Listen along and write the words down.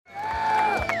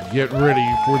Get ready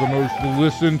for the most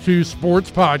listened to sports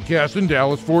podcast in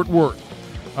Dallas-Fort Worth.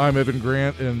 I'm Evan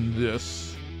Grant, and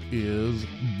this is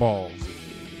Ballzy.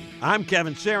 I'm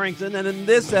Kevin Sherrington, and in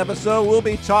this episode, we'll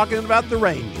be talking about the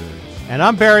Rangers. And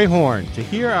I'm Barry Horn. To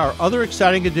hear our other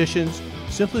exciting editions,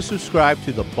 simply subscribe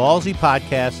to the Ballzy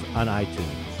podcast on iTunes.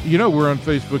 You know, we're on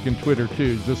Facebook and Twitter,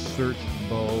 too. Just search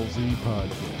Ballzy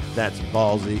Podcast. That's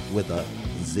Ballzy with a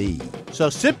Z. So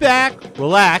sit back,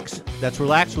 relax, that's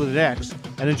relax with an X,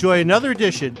 and enjoy another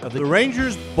edition of the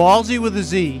Rangers Ballzy with a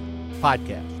Z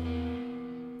podcast.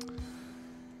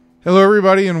 Hello,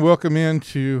 everybody, and welcome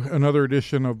into another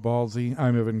edition of Ballzy.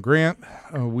 I'm Evan Grant.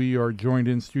 We are joined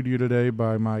in studio today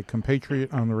by my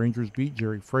compatriot on the Rangers beat,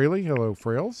 Gerry Fraley. Hello,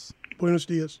 Frails. Buenos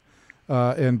dias.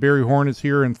 And Barry Horn is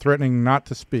here and threatening not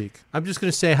to speak. I'm just going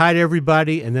to say hi to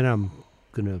everybody, and then I'm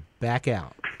going to back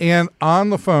out. And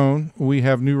on the phone, we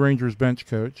have new Rangers bench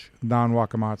coach, Don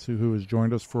Wakamatsu, who has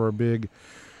joined us for a big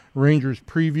Rangers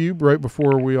preview right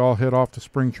before we all head off to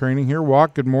spring training here.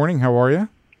 Wak, good morning. How are you?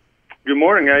 Good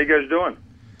morning. How you guys doing?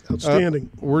 Outstanding.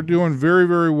 We're doing very,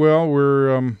 very well.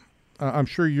 We're I'm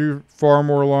sure you're far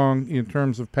more along in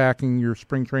terms of packing your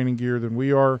spring training gear than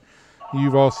we are.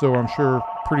 You've also, I'm sure,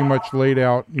 pretty much laid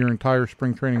out your entire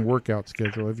spring training workout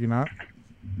schedule, have you not?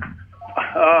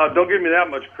 Don't give me that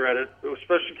much credit,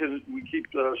 especially because we keep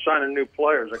signing new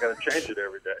players. I got to change it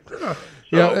every day.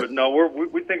 But no,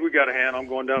 we think we got a hand. I'm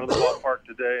going down to the ballpark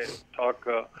today and talk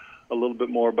a little bit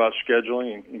more about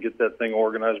scheduling and get that thing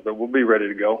organized. But we'll be ready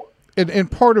to go. And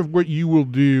part of what you will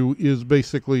do is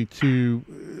basically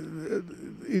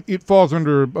it falls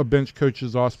under a bench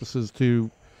coach's auspices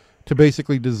to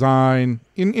basically design,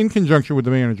 in conjunction with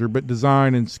the manager, but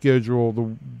design and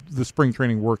schedule the spring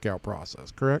training workout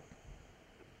process, correct?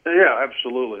 Yeah,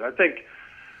 absolutely. I think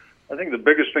the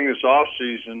biggest thing this off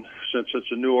season, since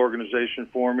it's a new organization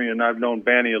for me, and I've known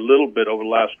Banny a little bit over the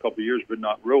last couple of years, but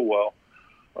not real well,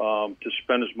 to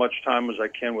spend as much time as I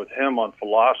can with him on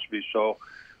philosophy. So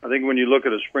I think when you look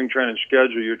at a spring training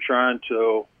schedule, you're trying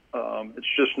to it's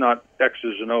just not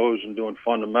X's and O's and doing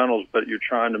fundamentals, but you're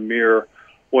trying to mirror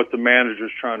what the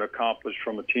manager's trying to accomplish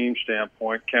from a team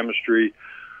standpoint, chemistry,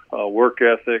 work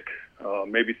ethic,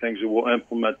 maybe things that we'll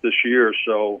implement this year.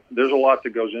 So there's a lot that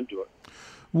goes into it.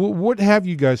 Well, what have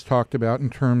you guys talked about in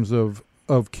terms of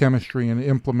chemistry and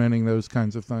implementing those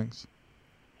kinds of things?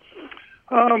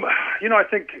 I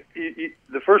think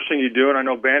the first thing you do, and I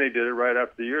know Banny did it right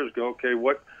after the years ago, okay,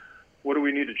 what do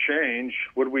we need to change?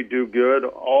 What do we do good?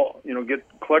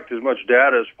 Collect as much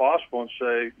data as possible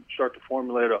and start to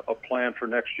formulate a plan for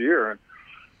next year. And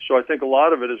so I think a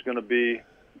lot of it is going to be,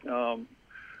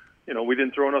 we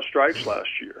didn't throw enough strikes last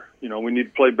year. We need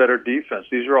to play better defense.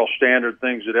 These are all standard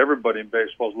things that everybody in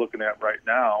baseball is looking at right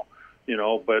now,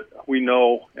 but we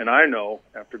know, and I know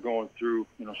after going through,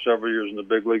 several years in the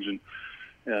big leagues and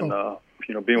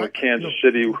being with Kansas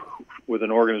City with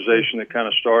an organization that kind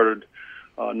of started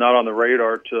not on the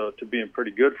radar to being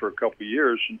pretty good for a couple of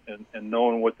years, and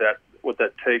knowing what that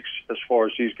takes as far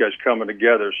as these guys coming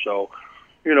together. So,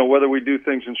 whether we do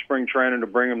things in spring training to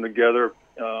bring them together,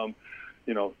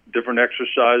 different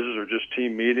exercises or just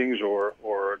team meetings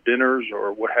or dinners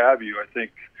or what have you, I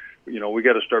think, we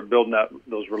got to start building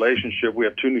those relationships. We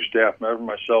have two new staff members,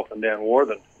 myself and Dan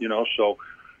Worthen, so,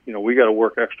 we got to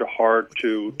work extra hard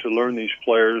to learn these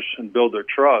players and build their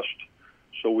trust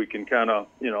so we can kind of,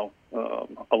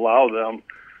 allow them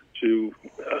to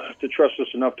trust us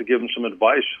enough to give them some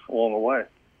advice along the way.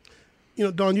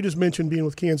 Don, you just mentioned being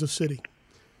with Kansas City.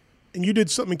 And you did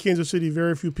something in Kansas City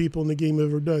very few people in the game have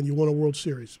ever done. You won a World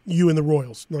Series. You and the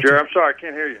Royals. Jerry, I'm sorry, I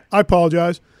can't hear you. I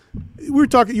apologize. You were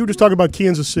just talking about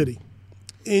Kansas City.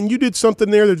 And you did something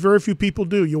there that very few people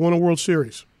do. You won a World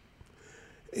Series.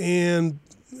 And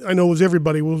I know it was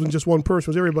everybody. It wasn't just one person.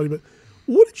 It was everybody. But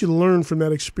what did you learn from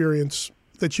that experience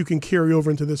that you can carry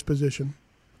over into this position?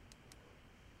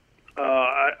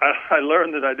 I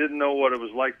learned that I didn't know what it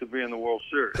was like to be in the World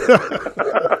Series.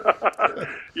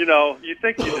 You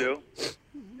think you do,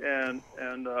 and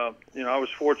I was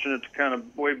fortunate to kind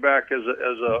of way back as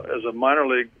a minor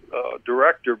league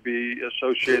director be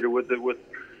associated with it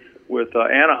with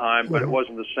Anaheim, but it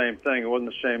wasn't the same thing. It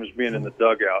wasn't the same as being in the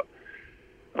dugout.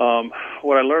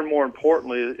 What I learned more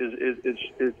importantly is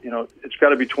it's got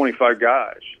to be 25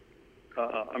 guys.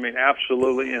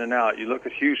 Absolutely in and out. You look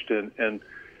at Houston, and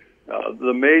the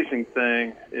amazing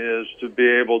thing is to be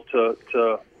able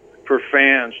to for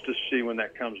fans to see when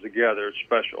that comes together. It's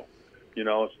special,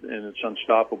 and it's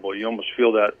unstoppable. You almost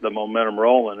feel the momentum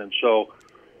rolling. And so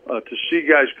to see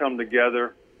guys come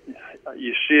together,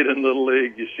 you see it in Little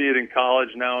League, you see it in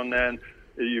college now and then.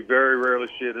 You very rarely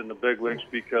see it in the big leagues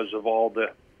because of all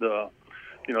the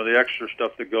the extra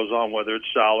stuff that goes on, whether it's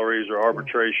salaries or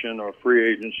arbitration or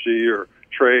free agency or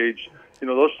trades.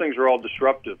 Those things are all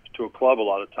disruptive to a club a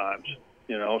lot of times.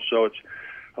 So it's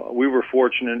we were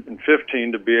fortunate in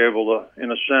 15 to be able to,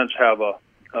 in a sense, have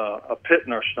a pit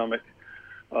in our stomach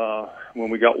when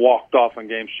we got walked off in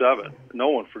Game 7. No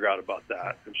one forgot about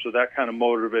that, and so that kind of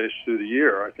motivates through the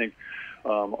year. I think a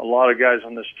lot of guys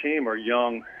on this team are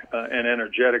young and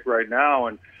energetic right now,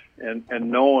 and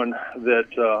knowing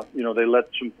that they let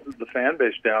the fan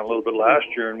base down a little bit last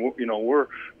year, and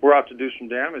we're out to do some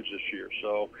damage this year.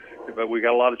 So, but we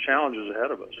got a lot of challenges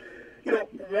ahead of us.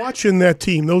 Watching that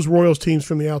team, those Royals teams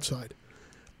from the outside,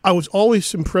 I was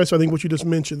always impressed. I think what you just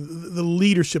mentioned, the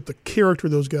leadership, the character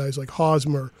of those guys like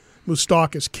Hosmer,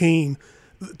 Moustakas, Kane.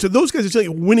 To those guys, it's like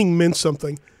winning meant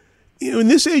something. In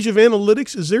this age of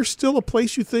analytics, is there still a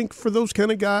place you think for those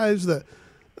kind of guys that?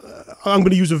 I'm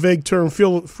going to use a vague term.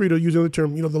 Feel free to use another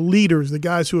term. The leaders, the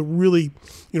guys who really,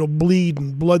 bleed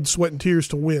and blood, sweat, and tears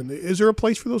to win. Is there a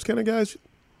place for those kind of guys?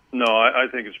 No, I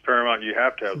think it's paramount. You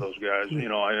have to have those guys.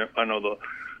 I know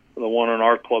the one in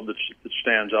our club that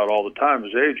stands out all the time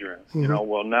is Adrian. Mm-hmm.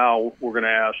 Well, now we're going to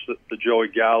ask the Joey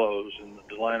Gallows and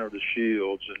the Delano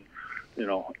DeShields, and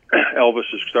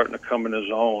Elvis is starting to come in his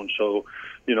own. So.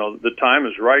 The time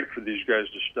is right for these guys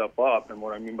to step up, and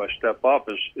what I mean by step up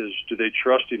is do they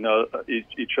trust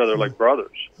each other like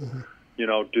brothers? Mm-hmm.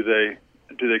 Do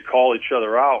they call each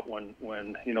other out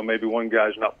when maybe one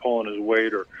guy's not pulling his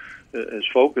weight or his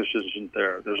focus isn't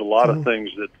there? There's a lot of things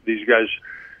that these guys,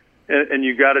 and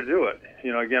you got to do it.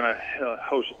 Again,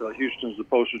 Houston's the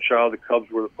poster child. The Cubs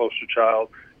were the poster child.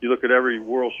 You look at every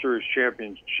World Series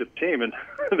championship team, and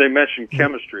they mention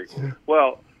chemistry.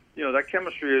 Well. That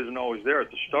chemistry isn't always there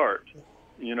at the start.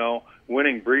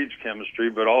 Winning breeds chemistry,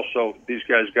 but also these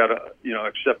guys got to,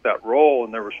 accept that role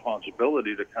and their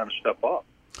responsibility to kind of step up.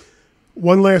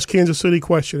 One last Kansas City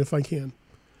question, if I can.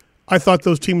 I thought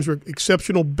those teams were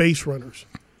exceptional base runners,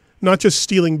 not just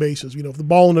stealing bases. The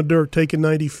ball in the dirt, taking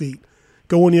 90 feet,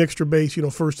 going the extra base,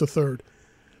 first to third.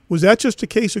 Was that just a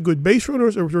case of good base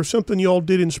runners, or was there something you all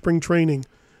did in spring training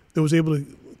that was able to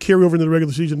carry over into the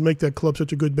regular season and make that club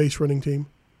such a good base running team?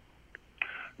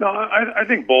 No, I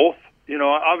think both.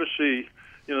 Obviously,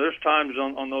 there's times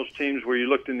on those teams where you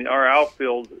looked in our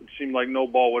outfield, it seemed like no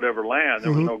ball would ever land.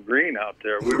 There was no green out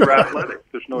there. We were athletic.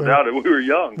 There's no doubt that we were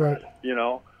young, right.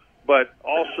 But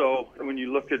also, when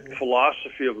you look at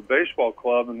philosophy of a baseball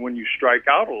club and when you strike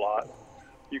out a lot,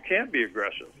 you can't be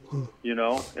aggressive,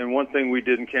 And one thing we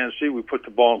did in Kansas City, we put the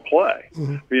ball in play,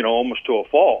 almost to a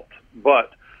fault.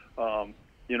 But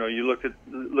you look at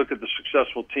the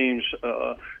successful teams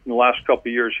in the last couple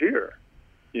of years here.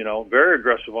 Very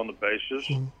aggressive on the bases.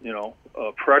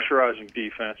 Pressurizing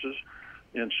defenses,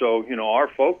 and so our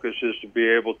focus is to be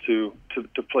able to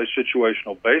play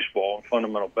situational baseball and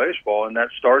fundamental baseball, and that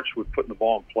starts with putting the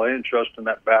ball in play and trusting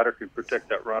that batter can protect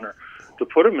that runner to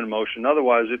put him in motion.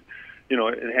 Otherwise, it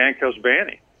handcuffs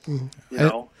Banny. And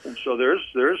so there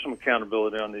is some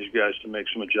accountability on these guys to make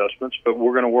some adjustments, but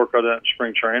we're going to work on that in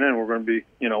spring training, and we're going to be,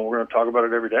 we're going to talk about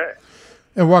it every day.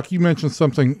 And Wak, you mentioned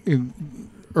something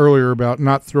earlier about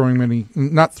not throwing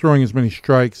as many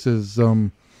strikes as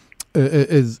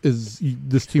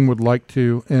this team would like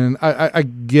to, and I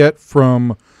get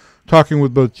from talking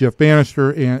with both Jeff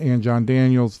Bannister and John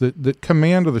Daniels that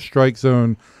command of the strike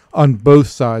zone on both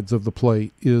sides of the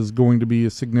plate is going to be a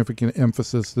significant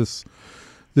emphasis this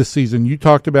season. You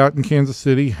talked about in Kansas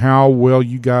City how well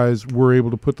you guys were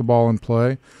able to put the ball in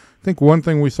play. I think one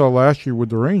thing we saw last year with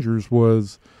the Rangers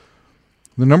was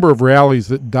the number of rallies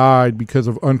that died because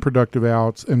of unproductive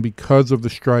outs and because of the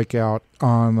strikeout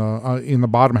in the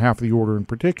bottom half of the order in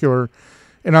particular.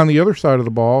 And on the other side of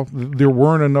the ball, there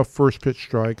weren't enough first pitch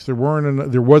strikes. There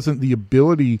wasn't the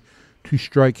ability to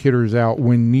strike hitters out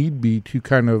when need be to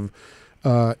kind of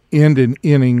end an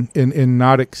inning and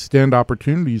not extend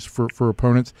opportunities for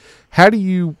opponents. How do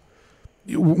you,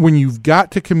 when you've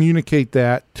got to communicate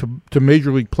that to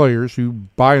major league players who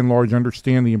by and large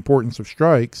understand the importance of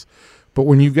strikes, but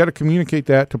when you've got to communicate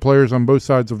that to players on both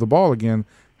sides of the ball again,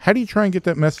 how do you try and get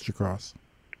that message across?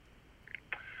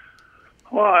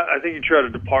 Well, I think you try to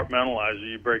departmentalize it.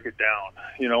 You break it down.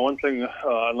 One thing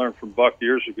I learned from Buck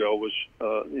years ago was,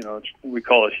 we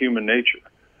call it human nature.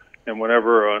 And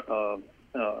whenever a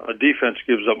defense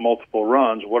gives up multiple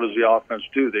runs, what does the offense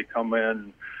do? They come in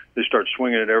and they start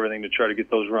swinging at everything to try to get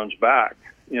those runs back.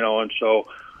 And so,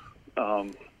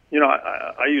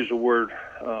 I use a word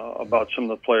about some of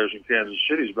the players in Kansas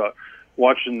City about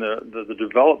watching the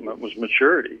development was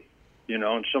maturity.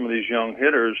 And some of these young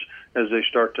hitters, as they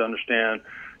start to understand,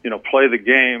 play the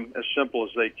game as simple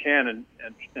as they can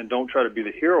and don't try to be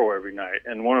the hero every night.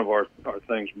 And one of our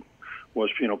things was,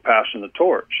 passing the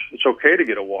torch. It's okay to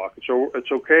get a walk.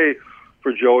 It's okay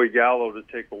for Joey Gallo to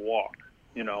take a walk.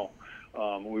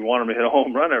 We want him to hit a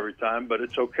home run every time, but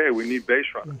it's okay. We need base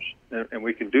runners, and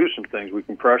we can do some things. We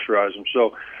can pressurize them.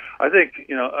 So I think,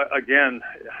 again,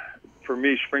 for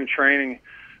me, spring training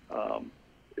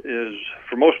is,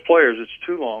 for most players, it's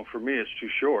too long. For me, it's too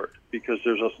short because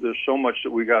there's so much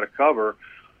that we got to cover,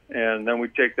 and then we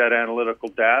take that analytical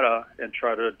data and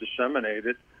try to disseminate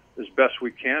it as best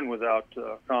we can without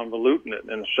convoluting it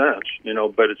in a sense,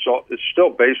 but it's still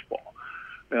baseball.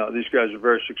 These guys are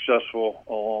very successful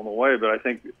along the way, but I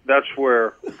think that's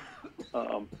where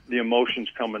the emotions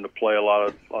come into play a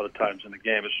lot of times in the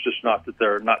game. It's just not that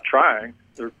they're not trying;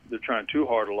 they're trying too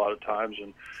hard a lot of times,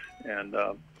 and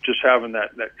just having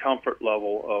that comfort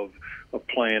level of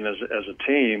playing as a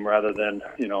team rather than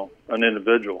an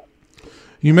individual.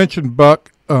 You mentioned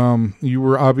Buck. You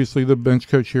were obviously the bench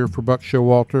coach here for Buck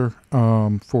Showalter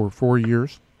for 4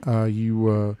 years.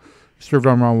 You served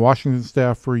on Ron Washington's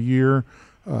staff for a year.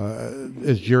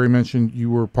 As Gerry mentioned,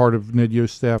 you were part of Ned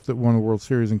Yost's staff that won the World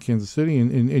Series in Kansas City,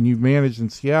 and you've managed in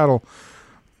Seattle.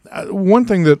 One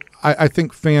thing that I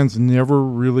think fans never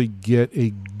really get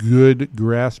a good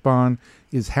grasp on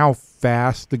is how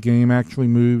fast the game actually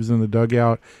moves in the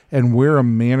dugout and where a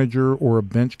manager or a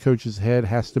bench coach's head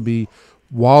has to be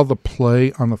while the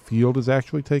play on the field is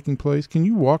actually taking place. Can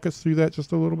you walk us through that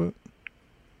just a little bit?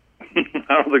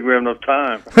 I don't think we have enough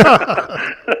time.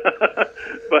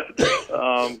 But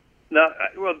now,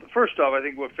 well, first off, I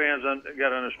think what fans got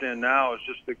to understand now is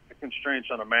just the constraints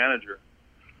on a manager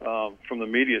from the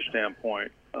media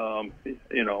standpoint. 3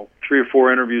 or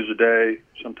 4 interviews a day,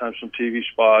 sometimes some TV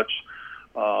spots,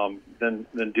 then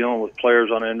dealing with players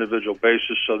on an individual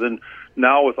basis. So then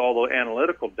now with all the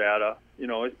analytical data,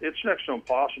 it's next to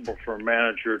impossible for a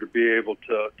manager to be able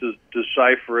to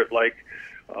decipher it like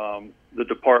the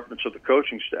departments of the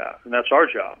coaching staff, and that's our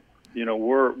job.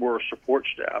 We're a support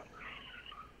staff,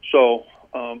 so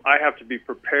I have to be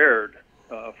prepared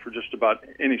for just about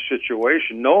any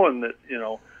situation, knowing that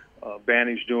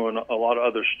Banny's doing a lot of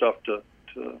other stuff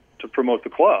to promote the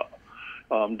club.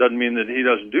 Doesn't mean that he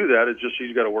doesn't do that. It's just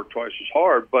he's got to work twice as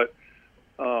hard. But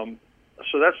so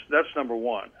that's number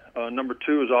one. Number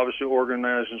 2 is obviously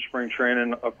organizing spring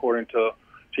training according to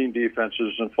team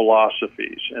defenses and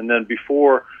philosophies. And then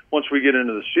once we get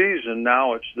into the season,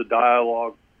 now it's the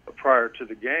dialogue prior to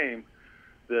the game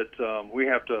that we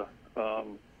have to,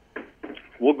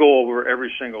 we'll go over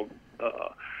every single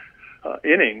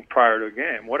inning prior to a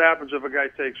game. What happens if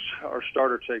our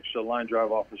starter takes a line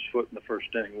drive off his foot in the first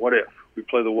inning? What if? We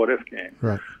play the what if game.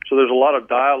 Right. So there's a lot of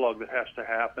dialogue that has to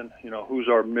happen. Who's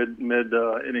our mid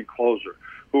inning closer?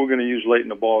 Who we're going to use late in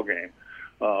the ball game?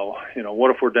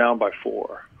 What if we're down by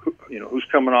 4? Who's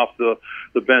coming off the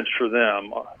bench for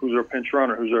them? Who's our pinch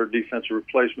runner? Who's our defensive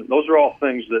replacement? Those are all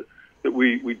things that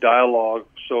we dialogue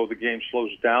so the game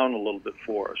slows down a little bit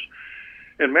for us.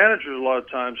 And managers a lot of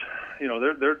times,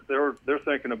 they're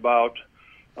thinking about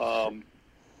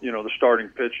the starting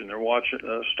pitch, and they're watching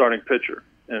starting pitcher,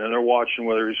 and they're watching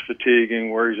whether he's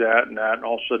fatiguing, where he's at, and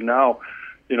all of a sudden now,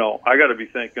 I got to be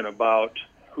thinking about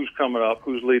who's coming up,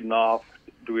 who's leading off.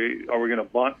 Are we going to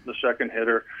bunt the second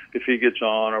hitter if he gets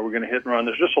on? Are we going to hit and run?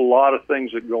 There's just a lot of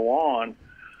things that go on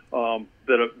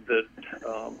that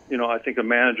I think a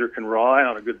manager can rely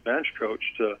on a good bench coach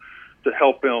to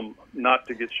help him not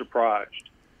to get surprised.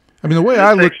 I mean, the way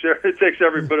it takes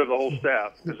every bit of the whole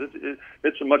staff because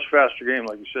it's a much faster game,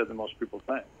 like you said, than most people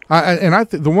think.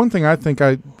 The one thing I think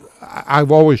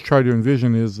I've always tried to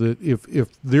envision is that if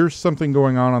there's something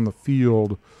going on the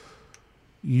field,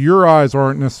 your eyes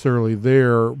aren't necessarily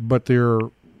there, but they're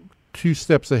 2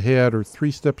 steps ahead or 3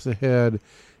 steps ahead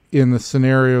in the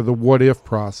scenario, the what if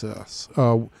process.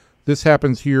 This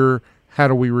happens here. How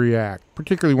do we react?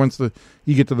 Particularly once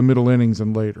you get to the middle innings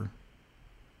and later.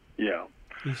 Yeah.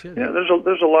 There's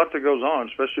a lot that goes on,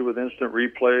 especially with instant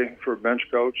replay for a bench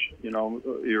coach.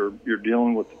 You're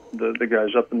dealing with the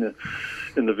guys up in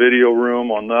the video room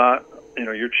on that.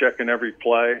 You're checking every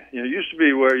play. It used to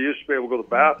be where you used to be able to go to the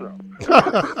bathroom.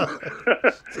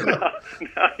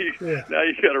 now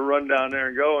you got to run down there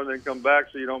and go, and then come back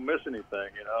so you don't miss anything.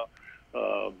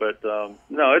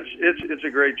 No, it's a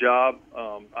great job.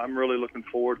 I'm really looking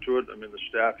forward to it. I mean, the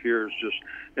staff here is just,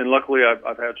 and luckily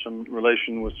I've had some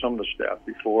relation with some of the staff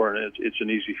before, and it's an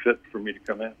easy fit for me to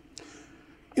come in.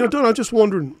 Don, I'm just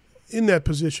wondering, in that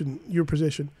position, your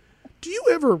position, do you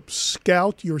ever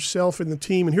scout yourself in the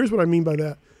team? And here's what I mean by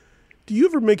that. Do you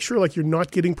ever make sure like you're not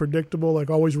getting predictable, like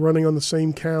always running on the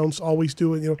same counts, always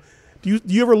doing, Do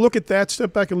you ever look at that,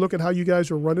 step back and look at how you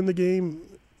guys are running the game,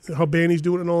 how Banny's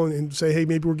doing it and all, and say, hey,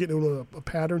 maybe we're getting into a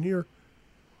pattern here?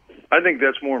 I think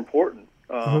that's more important.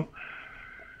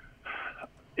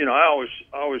 You know, I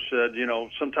always said, you know,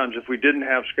 sometimes if we didn't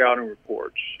have scouting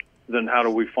reports, then how do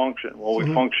we function? Well,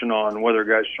 we function on whether a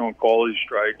guy's throwing quality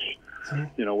strikes,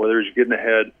 you know, whether he's getting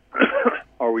ahead.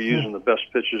 Are we using the best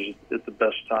pitches at the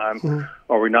best time?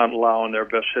 Are we not allowing their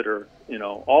best hitter? You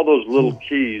know, all those little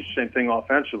keys. Same thing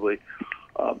offensively.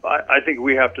 I think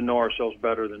we have to know ourselves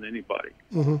better than anybody.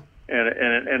 And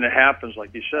it happens,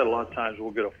 like you said, a lot of times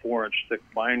we'll get a 4-inch thick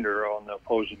binder on the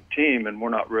opposing team, and we're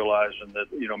not realizing that,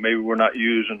 you know, maybe we're not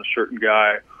using a certain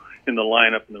guy in the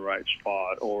lineup in the right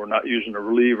spot, or we're not using a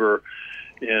reliever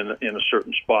in a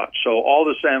certain spot. So all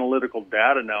this analytical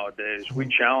data nowadays, we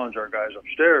challenge our guys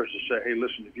upstairs to say, hey,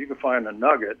 listen, if you can find a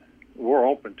nugget, we're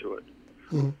open to it.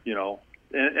 You know,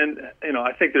 and you know,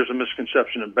 I think there's a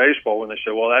misconception in baseball when they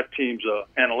say, well, that team's a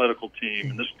analytical team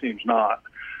and this team's not.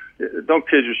 Don't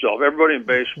kid yourself. Everybody in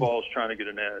baseball is trying to get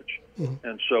an edge.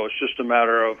 And so it's just a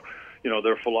matter of, you know,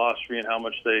 their philosophy and how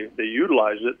much they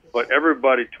utilize it. But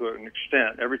everybody, to an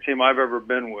extent, every team I've ever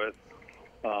been with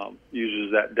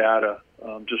uses that data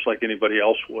just like anybody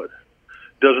else would.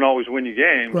 Doesn't always win you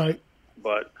games, right?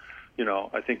 But, you know,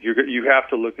 I think you have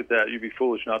to look at that. You'd be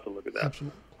foolish not to look at that.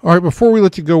 Absolutely. All right, before we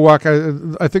let you go, Wak,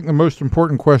 I think the most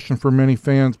important question for many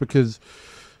fans, because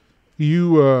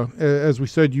you, as we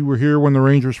said, you were here when the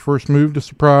Rangers first moved to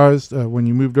Surprise. When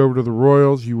you moved over to the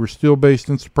Royals, you were still based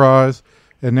in Surprise,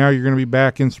 and now you're going to be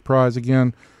back in Surprise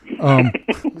again.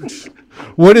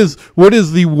 What is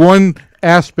the one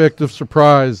aspect of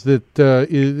Surprise that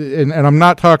and I'm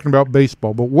not talking about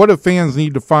baseball, but what do fans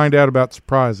need to find out about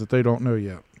Surprise that they don't know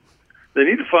yet? They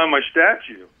need to find my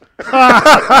statue.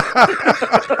 I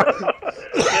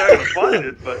can find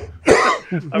it, but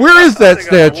where is that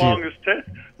statue? I'm the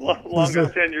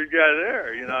longest tenured guy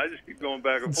there. You know, I just keep going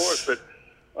back and forth. But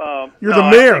you're the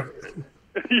mayor.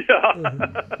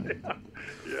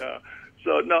 Yeah.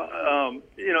 So no,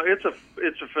 you know, it's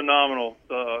a phenomenal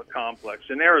complex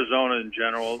in Arizona in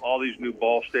general. All these new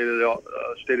state of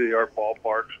the art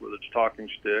ballparks, whether it's Talking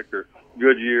Stick or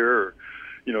Goodyear, or,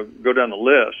 you know, go down the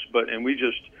list. And we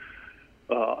just,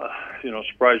 you know,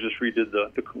 Surprise just redid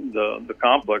the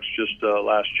complex just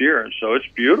last year, and so it's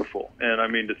beautiful. And I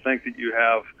mean, to think that you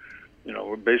have, you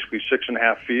know, basically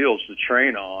 6.5 fields to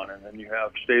train on, and then you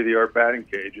have state-of-the-art batting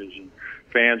cages, and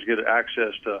fans get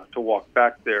access to walk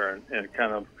back there and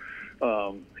kind of,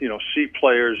 you know, see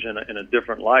players in a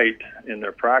different light in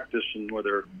their practice, and where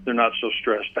they're not so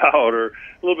stressed out, or a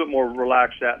little bit more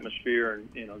relaxed atmosphere, and,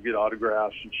 you know, get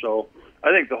autographs. And so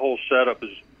I think the whole setup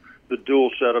the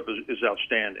dual setup is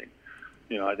outstanding.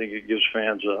 You know, I think it gives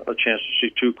fans a chance to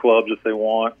see two clubs if they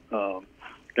want.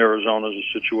 Arizona's a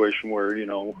situation where, you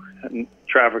know,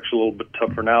 traffic's a little bit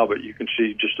tougher now, but you can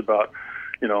see just about,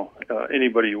 you know,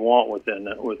 anybody you want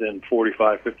within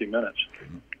 45, 50 minutes.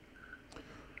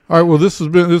 All right. Well, this has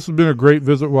been a great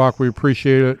visit, Wak. We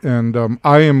appreciate it, and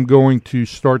I am going to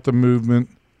start the movement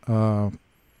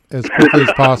as quickly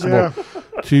as possible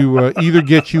to either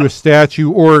get you a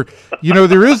statue or, you know,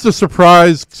 there is the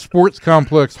Surprise Sports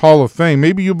Complex Hall of Fame.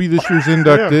 Maybe you'll be this year's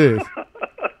inductee.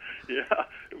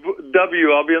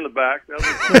 I'll be in the back.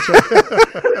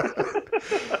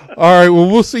 All right.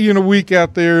 Well, we'll see you in a week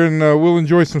out there, and we'll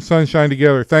enjoy some sunshine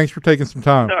together. Thanks for taking some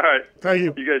time. All right. Thank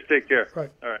you. You guys take care.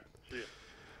 Right. All right. See you.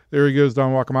 There he goes,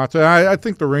 Don Wakamatsu. I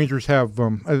think the Rangers have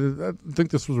I think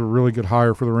this was a really good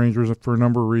hire for the Rangers for a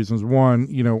number of reasons. One,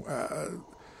 you know,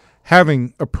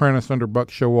 having apprentice under Buck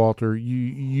Showalter,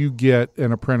 you get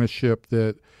an apprenticeship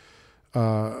that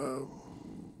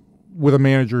with a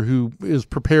manager who is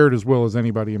prepared as well as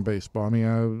anybody in baseball. I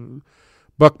mean,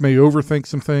 Buck may overthink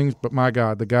some things, but my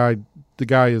God, the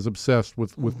guy is obsessed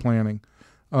with planning.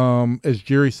 As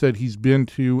Gerry said, he's been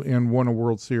to and won a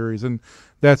World Series, and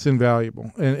that's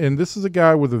invaluable. And this is a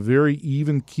guy with a very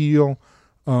even keel,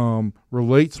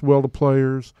 relates well to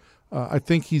players. I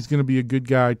think he's going to be a good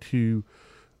guy to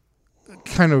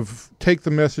kind of take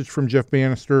the message from Jeff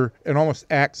Bannister and almost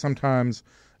act sometimes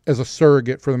as a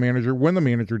surrogate for the manager when the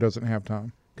manager doesn't have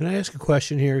time. Can I ask a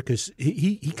question here? Because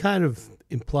he kind of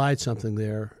implied something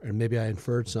there, and maybe I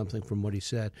inferred something from what he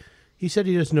said. He said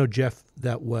he doesn't know Jeff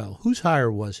that well. Whose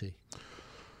hire was he?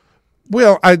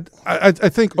 Well, I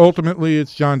think ultimately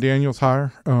it's John Daniels'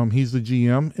 hire. He's the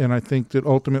GM, and I think that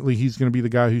ultimately he's going to be the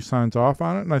guy who signs off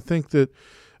on it. And I think that,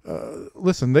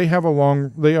 listen, they have a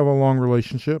long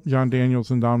relationship. John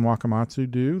Daniels and Don Wakamatsu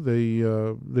do.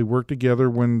 They worked together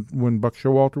when Buck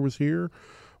Showalter was here.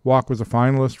 Wak was a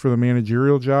finalist for the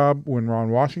managerial job when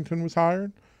Ron Washington was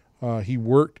hired. He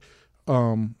worked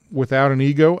without an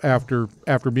ego after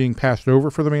being passed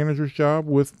over for the manager's job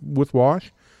with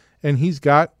Wash, and he's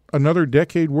got another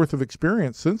decade worth of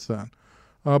experience since then.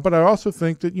 But I also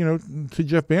think that, to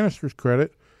Jeff Bannister's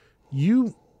credit,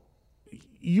 you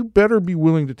better be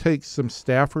willing to take some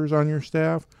staffers on your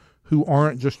staff who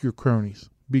aren't just your cronies,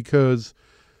 because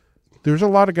there's a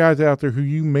lot of guys out there who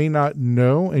you may not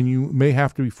know and you may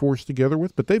have to be forced together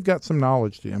with, but they've got some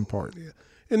knowledge to impart. Yeah.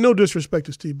 And no disrespect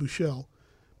to Steve Buechele,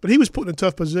 but he was put in a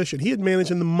tough position. He had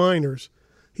managed in the minors.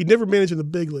 He'd never managed in the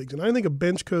big leagues. And I think a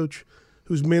bench coach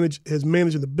has managed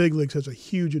in the big leagues has a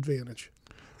huge advantage.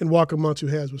 And Wakamatsu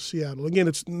has with Seattle. Again,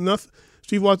 it's nothing.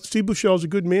 Steve Buechele is a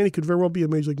good man. He could very well be a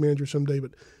major league manager someday.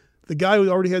 But the guy who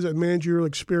already has that managerial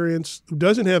experience, who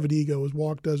doesn't have an ego as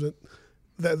Walk doesn't,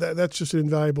 that's just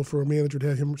invaluable for a manager to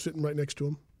have him sitting right next to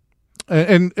him.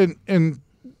 And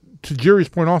to Gerry's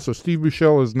point also, Steve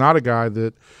Buechele is not a guy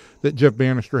that Jeff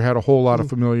Bannister had a whole lot of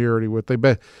familiarity with.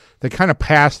 They kind of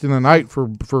passed in the night for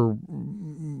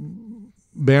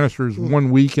Bannister's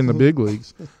 1 week in the big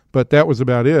leagues, but that was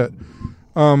about it.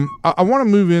 I want to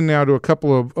move in now to a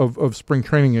couple of spring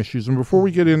training issues, and before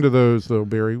we get into those, though,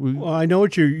 Barry, well, I know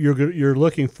what you're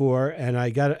looking for, and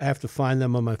I have to find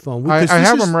them on my phone. I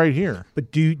have them right here.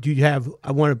 But do you have?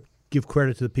 I want to give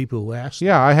credit to the people who asked.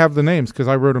 Yeah, I have the names because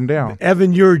I wrote them down.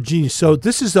 Evan, you're a genius. So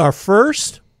this is our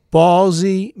first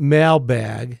Ballzy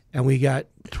mailbag, and we got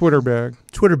Twitter bag.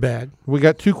 We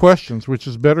got 2 questions, which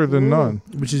is better than none.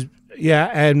 Which is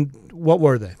and what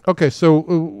were they? Okay,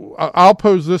 so I'll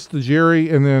pose this to Gerry,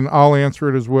 and then I'll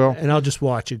answer it as well. And I'll just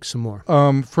watch it some more.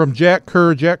 From Jack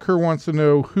Kerr. Jack Kerr wants to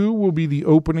know who will be the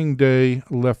opening day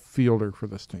left fielder for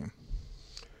this team.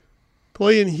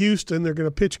 Play in Houston. They're going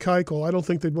to pitch Keuchel. I don't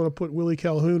think they'd want to put Willie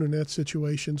Calhoun in that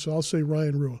situation, so I'll say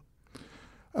Ryan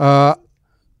Rua.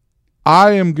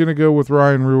 I am going to go with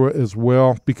Ryan Rua as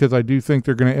well, because I do think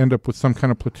they're going to end up with some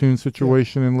kind of platoon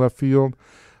situation in left field.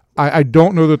 I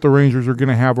don't know that the Rangers are going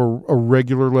to have a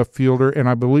regular left fielder, and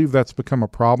I believe that's become a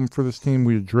problem for this team.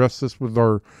 We addressed this with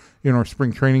our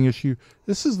spring training issue.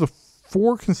 This is the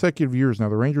 4 consecutive years now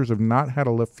the Rangers have not had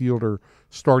a left fielder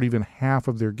start even half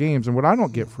of their games. And what I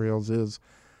don't get, Frails, is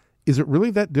it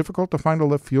really that difficult to find a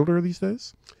left fielder these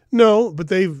days? No, but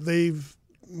they've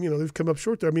come up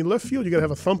short there. I mean, left field, you got to have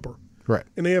a thumper. Right.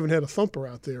 And they haven't had a thumper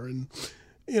out there. And,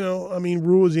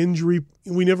 Rua's injury,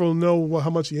 we never know how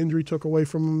much the injury took away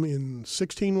from him in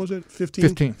 16, was it?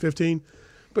 15? 15.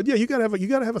 But, yeah, you got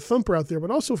to have a thumper out there.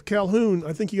 But also for Calhoun,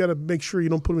 I think you got to make sure you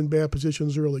don't put him in bad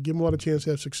positions early. Give him a lot of chance to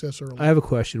have success early. I have a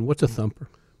question. What's a thumper?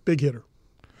 Big hitter.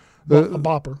 A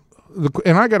bopper.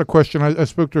 And I got a question. I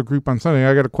spoke to a group on Sunday.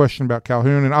 I got a question about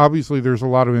Calhoun, and obviously there's a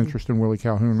lot of interest in Willie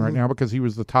Calhoun right now because he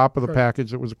was the top of the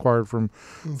package that was acquired for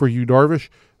Yu Darvish.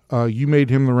 You made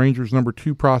him the Rangers' number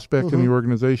 2 prospect in the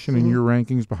organization in your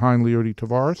rankings behind Leody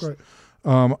Taveras.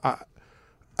 Right.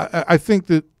 I think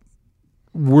that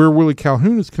where Willie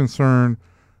Calhoun is concerned,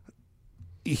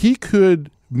 he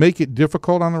could make it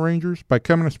difficult on the Rangers by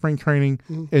coming to spring training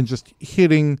and just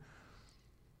hitting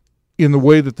in the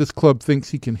way that this club thinks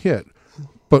he can hit.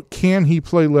 But can he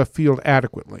play left field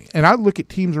adequately? And I look at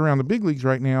teams around the big leagues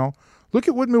right now. Look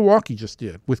at what Milwaukee just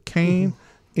did with Kane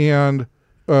and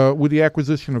with the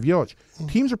acquisition of Yelich.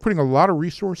 Teams are putting a lot of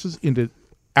resources into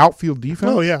outfield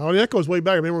defense. Oh, yeah. That goes way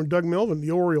back. I remember when Doug Melvin,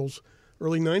 the Orioles,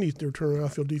 early 90s, they were turning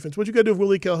outfield defense. What you got to do with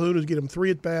Willie Calhoun is get him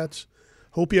 3 at-bats,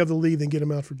 hope you have the lead, then get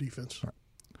him out for defense.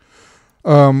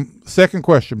 Right. Second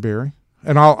question, Barry.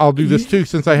 And I'll do this, too,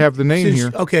 since I have the name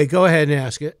here. Okay, go ahead and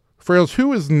ask it. Frails,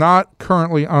 who is not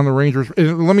currently on the Rangers?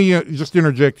 And let me just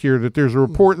interject here that there's a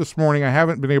report this morning. I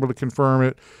haven't been able to confirm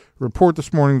it. Report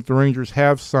this morning that the Rangers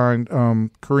have signed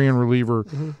Korean reliever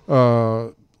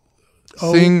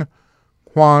Sing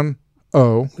Hwan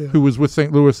Oh, who was with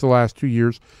St. Louis the last 2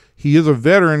 years. He is a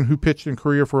veteran who pitched in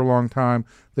Korea for a long time.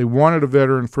 They wanted a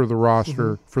veteran for the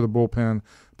roster, for the bullpen,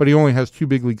 but he only has 2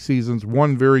 big league seasons,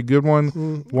 one very good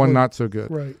one, one not so good.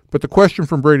 Right. But the question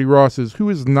from Brady Ross is, who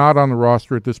is not on the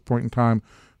roster at this point in time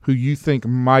who you think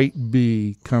might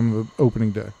be come the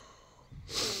opening day?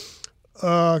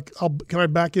 Can I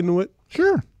back into it?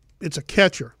 Sure. It's a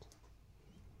catcher.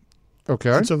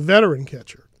 Okay. It's a veteran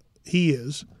catcher. He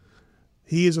is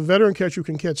a veteran catcher who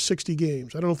can catch 60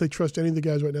 games. I don't know if they trust any of the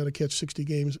guys right now to catch 60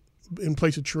 games in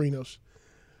place of Chirinos.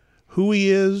 Who he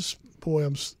is, boy,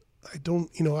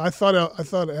 I thought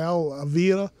Al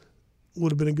Avila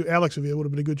would have been a good. Alex Avila would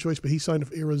have been a good choice, but he signed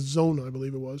for Arizona, I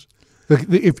believe it was.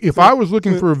 If I was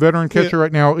looking for a veteran catcher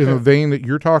right now in the vein that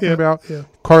you're talking about,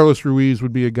 Carlos Ruiz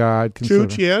would be a guy I'd consider.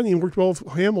 Chooch, and he worked well with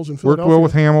Hamels in Philadelphia. Worked well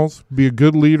with Hamels, be a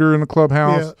good leader in the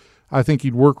clubhouse. I think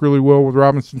he'd work really well with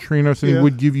Robinson Trinos, and he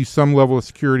would give you some level of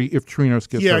security if Trinos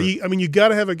gets hurt. Yeah, you got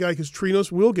to have a guy because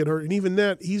Trinos will get hurt, and even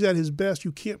that, he's at his best.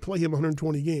 You can't play him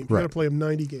 120 games. You got to play him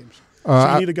 90 games.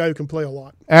 So you need a guy who can play a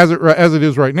lot. As it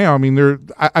is right now, I mean,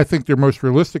 I think their most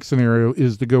realistic scenario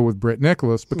is to go with Brett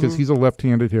Nicholas because he's a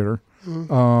left-handed hitter,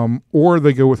 or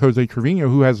they go with Jose Trevino,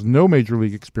 who has no major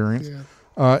league experience.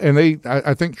 Yeah. And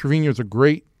I think Trevino is a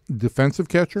great defensive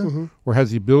catcher, or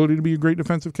has the ability to be a great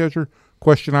defensive catcher.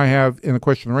 Question I have, and the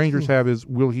question the Rangers have, is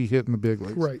will he hit in the big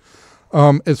leagues?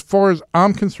 Right. As far as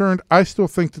I'm concerned, I still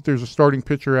think that there's a starting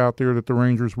pitcher out there that the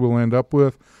Rangers will end up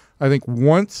with. I think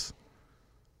once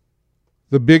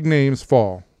the big names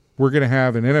fall, we're going to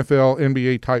have an NFL,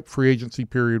 NBA type free agency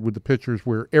period with the pitchers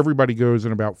where everybody goes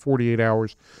in about 48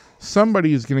 hours.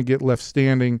 Somebody is going to get left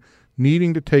standing,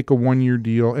 needing to take a one-year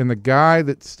deal, and the guy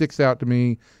that sticks out to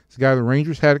me is the guy the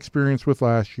Rangers had experience with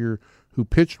last year, who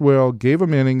pitched well, gave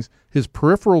them innings. His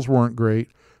peripherals weren't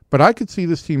great, but I could see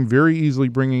this team very easily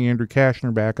bringing Andrew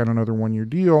Kashner back on another one-year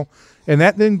deal, and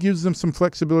that then gives them some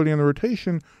flexibility in the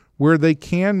rotation where they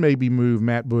can maybe move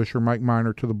Matt Bush or Mike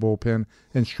Minor to the bullpen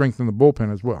and strengthen the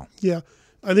bullpen as well. Yeah,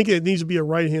 I think it needs to be a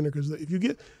right-hander because if you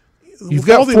get you've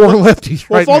got four lefties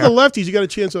right now. With all the lefties, you got a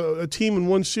chance. A team in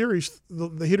one series,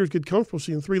 the hitters get comfortable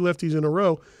seeing three lefties in a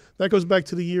row. That goes back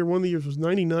to the year. One of the years was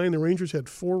 '99. The Rangers had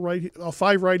five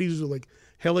righties, like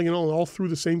Helling and all through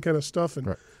the same kind of stuff.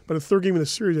 And but a third game in the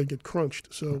series, they'd get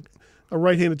crunched. So a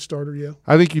right-handed starter, yeah.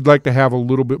 I think you'd like to have a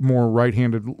little bit more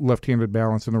right-handed, left-handed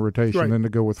balance in the rotation than to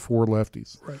go with four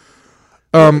lefties. Right.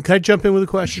 Can I jump in with a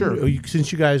question? Sure.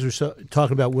 Since you guys are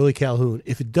talking about Willie Calhoun,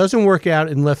 if it doesn't work out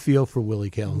in left field for Willie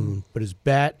Calhoun, but his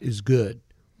bat is good,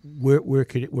 where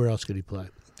else could he play?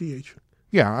 DH.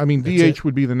 Yeah, I mean, DH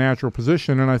would be the natural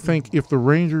position, and I think if the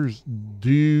Rangers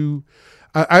do,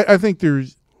 I think the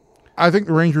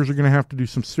Rangers are going to have to do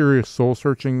some serious soul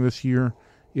searching this year.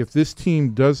 If this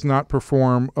team does not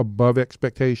perform above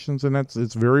expectations, and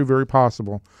it's very, very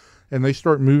possible, and they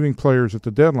start moving players at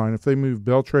the deadline, if they move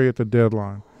Beltre at the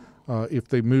deadline, if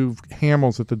they move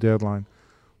Hamels at the deadline,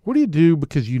 what do you do?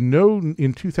 Because you know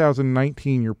in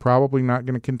 2019 you're probably not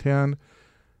going to contend.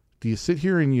 Do you sit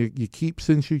here and you keep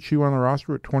Shin-Soo Choo on the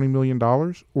roster at $20 million?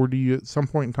 Or do you at some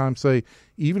point in time say,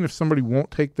 even if somebody won't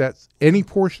take any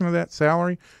portion of that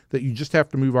salary, that you just have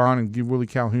to move on and give Willie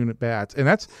Calhoun at bats? And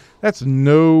that's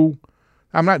no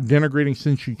 – I'm not denigrating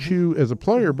Shin-Soo Choo as a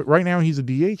player, but right now he's a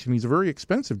DH, and he's a very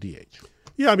expensive DH.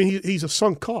 Yeah, I mean, he's a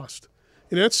sunk cost.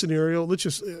 In that scenario, let's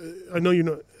just I know you're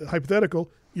not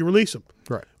hypothetical. You release him.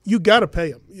 Right. You got to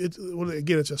pay him.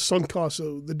 Again, it's a sunk cost.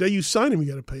 So the day you sign him, you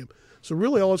got to pay him. So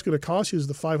really, all it's going to cost you is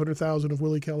the $500,000 of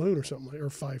Willie Calhoun or something, or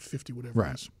 $550,000, whatever.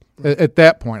 Right. It is. At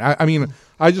that point, I mean,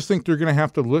 I just think they're going to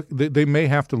have to look. They may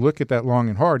have to look at that long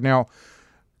and hard. Now,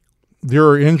 there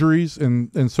are injuries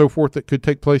and so forth that could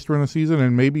take place during the season,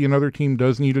 and maybe another team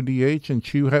does need a DH, and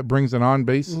Choo brings an on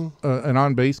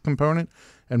base component,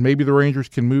 and maybe the Rangers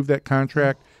can move that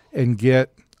contract and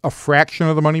get a fraction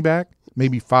of the money back,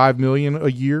 maybe $5 million a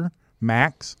year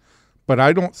max. But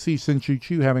I don't see Shin-Soo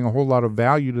Choo having a whole lot of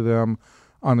value to them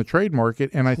on the trade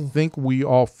market, and I think we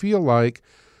all feel like,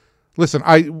 listen,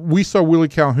 we saw Willie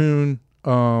Calhoun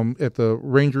at the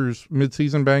Rangers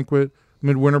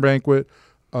midwinter banquet.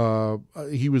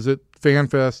 He was at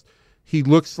FanFest. He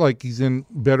looks like he's in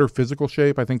better physical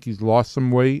shape. I think he's lost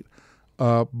some weight.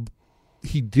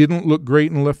 He didn't look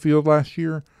great in left field last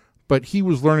year, but he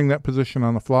was learning that position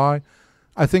on the fly.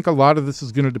 I think a lot of this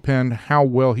is going to depend how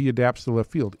well he adapts to left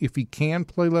field. If he can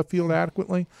play left field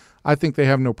adequately, I think they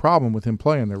have no problem with him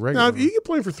playing there regularly. Now, if you can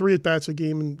play for 3 at-bats a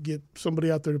game and get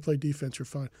somebody out there to play defense, you're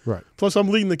fine. Right. Plus, I'm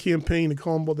leading the campaign to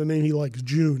call him the name he likes,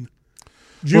 June.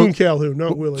 Calhoun,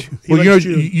 not Willie.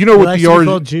 You know what the R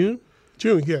called June?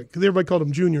 June, yeah, because everybody called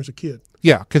him Junior as a kid.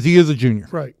 Yeah, because he is a junior.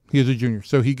 Right. He is a junior.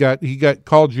 So he got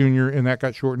called Junior, and that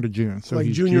got shortened to June. So like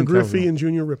he's Junior June Griffey Calhoun. and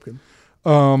Junior Ripken.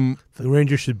 The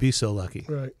Rangers should be so lucky.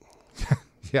 Right.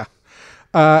 Yeah.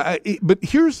 But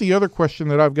here's the other question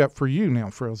that I've got for you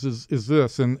now, Frills, is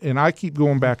this, and I keep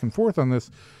going back and forth on this.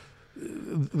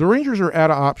 The Rangers are out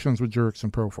of options with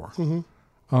Jurickson Profar.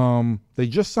 Mm-hmm. They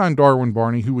just signed Darwin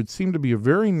Barney, who would seem to be a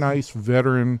very nice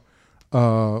veteran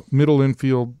middle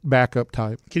infield backup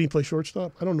type. Can he play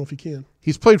shortstop? I don't know if he can.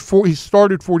 He's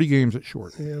started 40 games at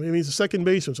short. Yeah, I mean, he's a second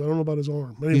baseman, so I don't know about his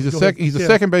arm. Anyway, he's a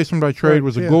second baseman by trade, right.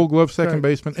 was a Gold Glove second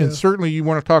baseman, and certainly you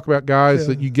want to talk about guys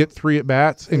that you get 3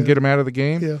 at-bats and get them out of the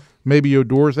game. Yeah. Maybe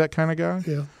Odor's that kind of guy.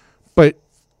 Yeah. But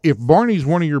if Barney's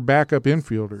one of your backup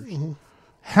infielders,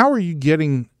 how are you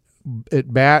getting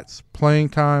at-bats, playing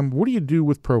time? What do you do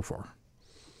with Profar?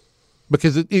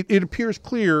 Because it appears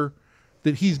clear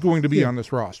that he's going to be on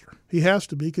this roster. He has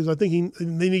to be, because I think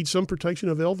they need some protection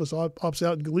if Elvis opts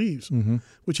out and leaves,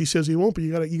 which he says he won't. But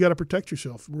you got to protect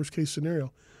yourself. Worst case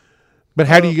scenario. But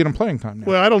how do you get him playing time now?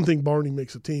 Well, I don't think Barney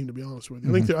makes a team, to be honest with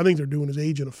you. I think they're doing his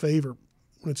agent a favor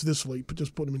when it's this late, but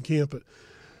just putting him in camp. But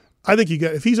I think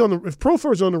if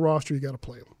Profar's on the roster, you got to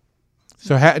play him.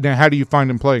 So how do you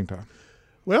find him playing time?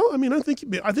 Well, I mean, I think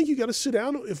you got to sit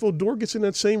down. If Odor gets in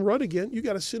that same rut again, you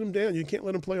got to sit him down. You can't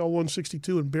let him play all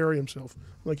 162 and bury himself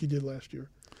like he did last year.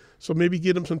 So maybe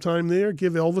get him some time there.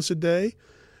 Give Elvis a day.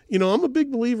 I'm a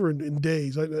big believer in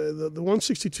days. The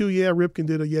 162, Ripken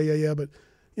did a but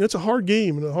it's a hard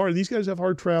game and these guys have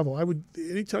hard travel.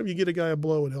 Anytime you get a guy a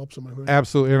blow, it helps them. I think.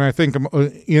 Absolutely, and I think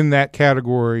in that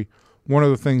category, one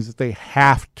of the things that they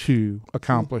have to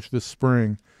accomplish this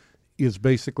spring is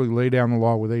basically lay down the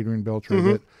law with Adrian Beltre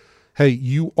that, hey,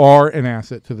 you are an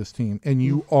asset to this team, and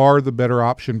you are the better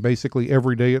option basically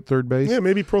every day at third base. Yeah,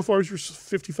 maybe Profar's your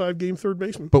 55-game third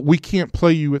baseman. But we can't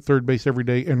play you at third base every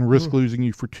day and risk losing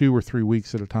you for 2 or 3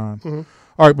 weeks at a time. All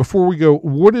right, before we go,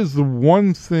 what is the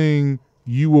one thing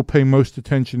you will pay most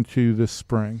attention to this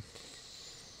spring?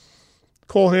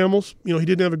 Cole Hamels, he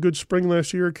didn't have a good spring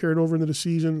last year, carried over into the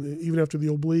season, even after the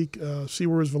oblique. See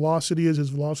where his velocity is. His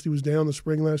velocity was down the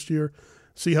spring last year.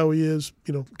 See how he is,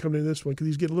 coming into this one, because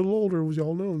he's getting a little older, as you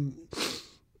all know. And,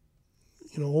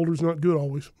 older's not good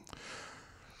always.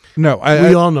 No,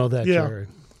 we all know that, yeah. Gerry.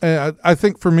 I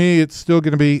think for me, it's still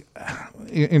going to be,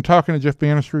 in talking to Jeff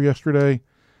Bannister yesterday,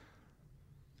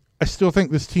 I still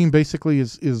think this team basically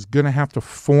is going to have to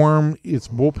form its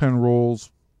bullpen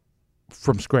roles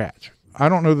from scratch. I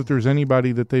don't know that there's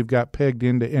anybody that they've got pegged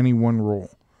into any one role.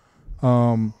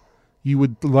 You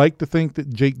would like to think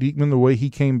that Jake Diekman, the way he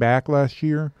came back last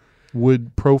year,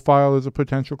 would profile as a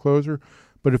potential closer.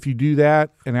 But if you do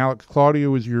that and Alex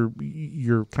Claudio is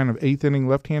your kind of eighth-inning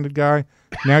left-handed guy,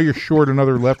 now you're short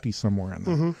another lefty somewhere in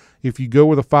there. If you go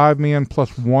with a 5-man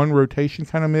plus 1 rotation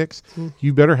kind of mix,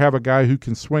 you better have a guy who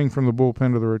can swing from the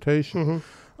bullpen to the rotation.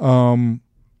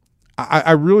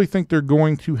 I really think they're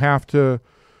going to have to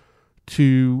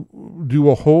do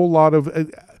a whole lot of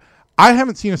I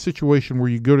haven't seen a situation where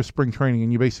you go to spring training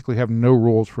and you basically have no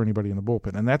roles for anybody in the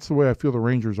bullpen, and that's the way I feel the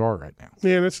Rangers are right now.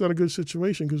 Yeah, that's not a good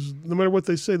situation, because no matter what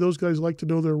they say, those guys like to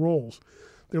know their roles.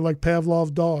 They're like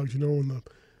Pavlov dogs,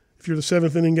 if you're the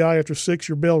 7th inning guy after 6,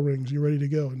 your bell rings, you're ready to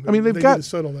go. And they've got to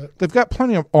settle that. They've got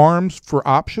plenty of arms for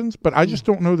options, but I just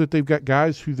don't know that they've got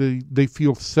guys who they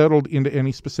feel settled into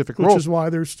any specific role. Which is why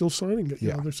they're still signing it.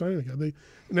 They're signing a guy.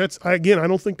 And that's, again, I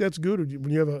don't think that's good when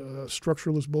you have a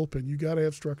structureless bullpen. You got to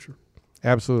have structure.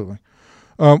 Absolutely.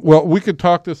 Well, we could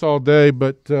talk this all day,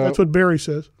 but that's what Barry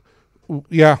says.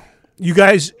 Yeah. You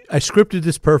guys, I scripted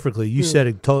this perfectly. You said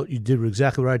you did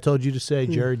exactly what I told you to say.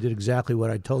 Gerry did exactly what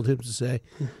I told him to say.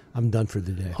 I'm done for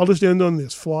the day. I'll just end on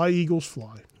this: fly, Eagles,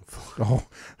 fly. Oh,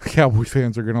 Cowboy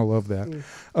fans are going to love that.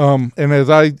 And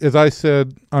as I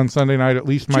said on Sunday night, at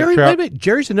least Mike Trout.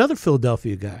 Jerry's another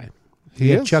Philadelphia guy.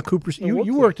 He is. Chuck Cooper.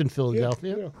 You worked in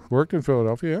Philadelphia. Yeah. Worked in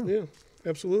Philadelphia. Yeah,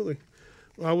 absolutely.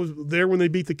 I was there when they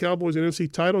beat the Cowboys in the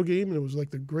NFC title game, and it was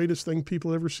like the greatest thing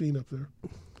people ever seen up there.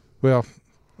 Well,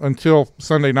 until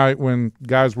Sunday night when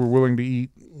guys were willing to eat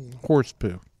horse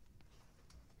poo.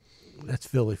 That's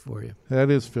Philly for you. That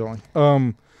is Philly.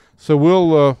 So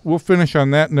we'll finish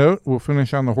on that note. We'll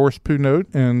finish on the horse poo note,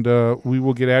 and we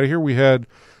will get out of here. We had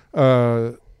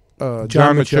John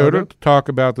Machota to talk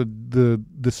about the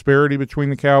disparity between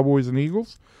the Cowboys and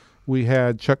Eagles. We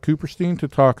had Chuck Cooperstein to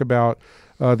talk about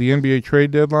the NBA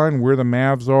trade deadline, where the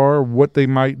Mavs are, what they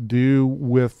might do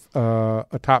with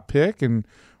a top pick, and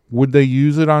would they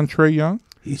use it on Trae Young?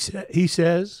 He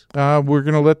says. We're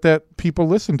going to let that people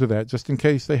listen to that just in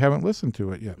case they haven't listened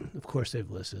to it yet. Of course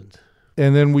they've listened.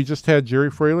 And then we just had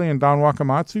Gerry Fraley and Don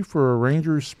Wakamatsu for a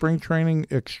Rangers spring training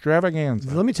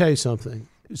extravaganza. Let me tell you something.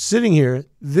 Sitting here,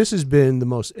 this has been the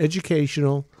most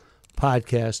educational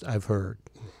podcast I've heard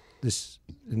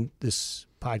in this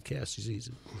podcast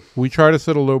season. We try to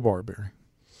set a low bar, Barry.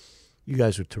 You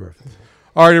guys are terrific.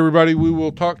 All right, everybody, we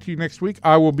will talk to you next week.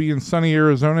 I will be in sunny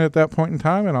Arizona at that point in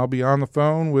time, and I'll be on the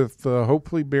phone with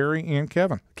hopefully Barry and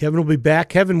Kevin. Kevin will be back.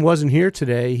 Kevin wasn't here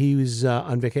today. He was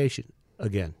on vacation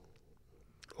again.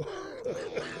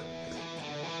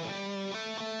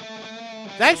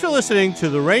 Thanks for listening to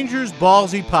the Rangers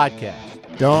Ballzy podcast.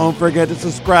 Don't forget to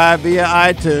subscribe via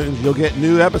iTunes. You'll get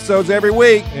new episodes every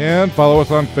week. And follow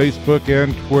us on Facebook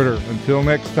and Twitter. Until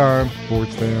next time,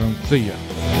 sports fans, see ya.